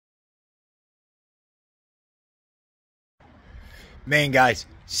Man, guys,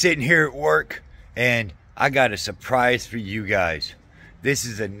 sitting here at work and I got a surprise for you guys. This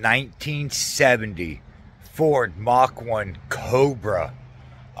is a 1970 Ford Mach 1 Cobra.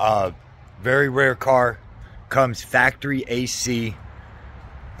 Very rare car. Comes factory AC.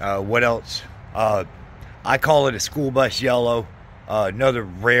 What else? I call it a school bus yellow. Another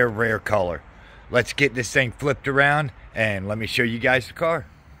rare color. Let's get this thing flipped around and let me show you guys the car.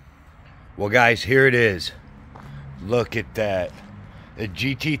 Well, guys, here it is. Look at that. The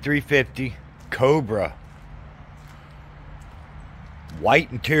GT350 Cobra.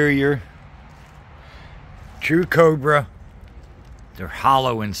 White interior. True Cobra. They're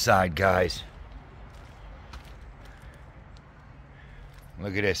hollow inside, guys.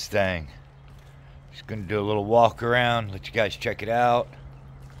 Look at this thing. Just gonna do a little walk around, let you guys check it out.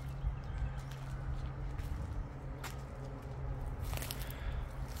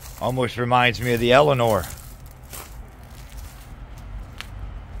 Almost reminds me of the Eleanor.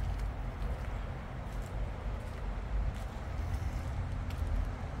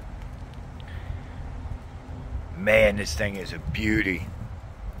 Man, this thing is a beauty.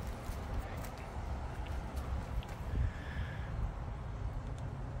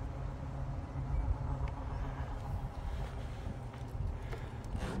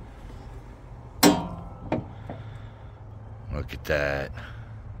 Look at that.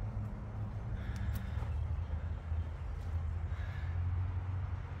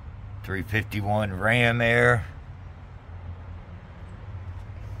 .351 Ram Air.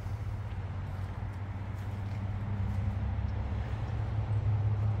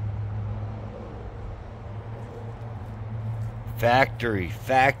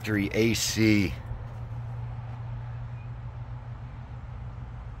 Factory AC.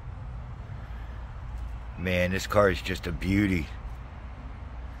 Man, this car is just a beauty.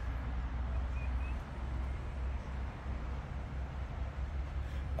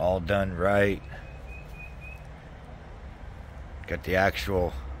 All done right. Got the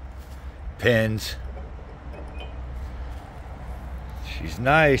actual pins. She's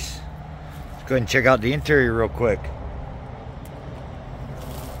nice. Let's go ahead and check out the interior real quick.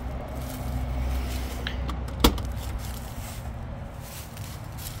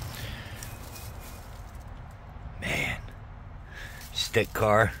 Stick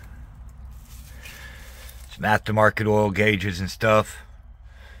car. Some aftermarket oil gauges and stuff.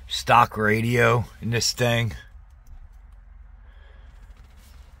 Stock radio in this thing.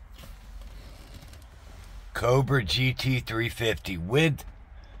 Cobra GT350 with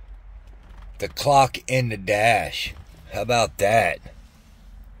the clock in the dash. How about that?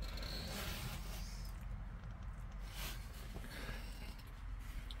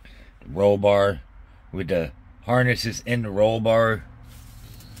 Roll bar with the harnesses in the roll bar.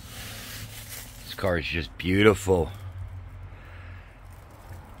 This car is just beautiful.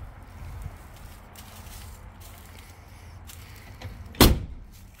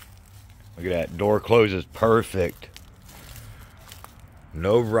 Look at that. Door closes perfect.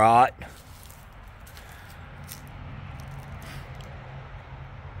 No rot.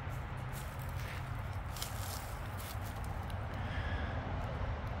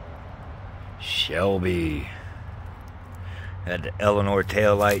 Shelby. Had the Eleanor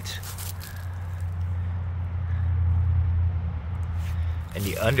taillights. And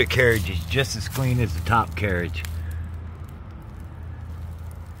the undercarriage is just as clean as the top carriage.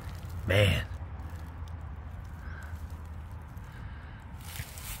 Man.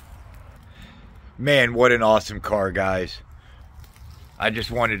 Man, what an awesome car, guys. I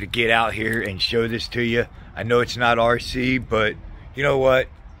just wanted to get out here and show this to you. I know it's not RC, but you know what?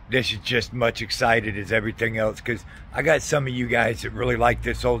 This is just much excited as everything else because I got some of you guys that really like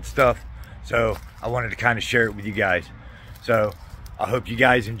this old stuff. So I wanted to kind of share it with you guys. So I hope you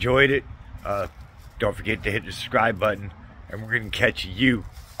guys enjoyed it. Don't forget to hit the subscribe button, and we're going to catch you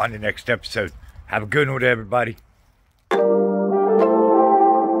on the next episode. Have a good one, everybody.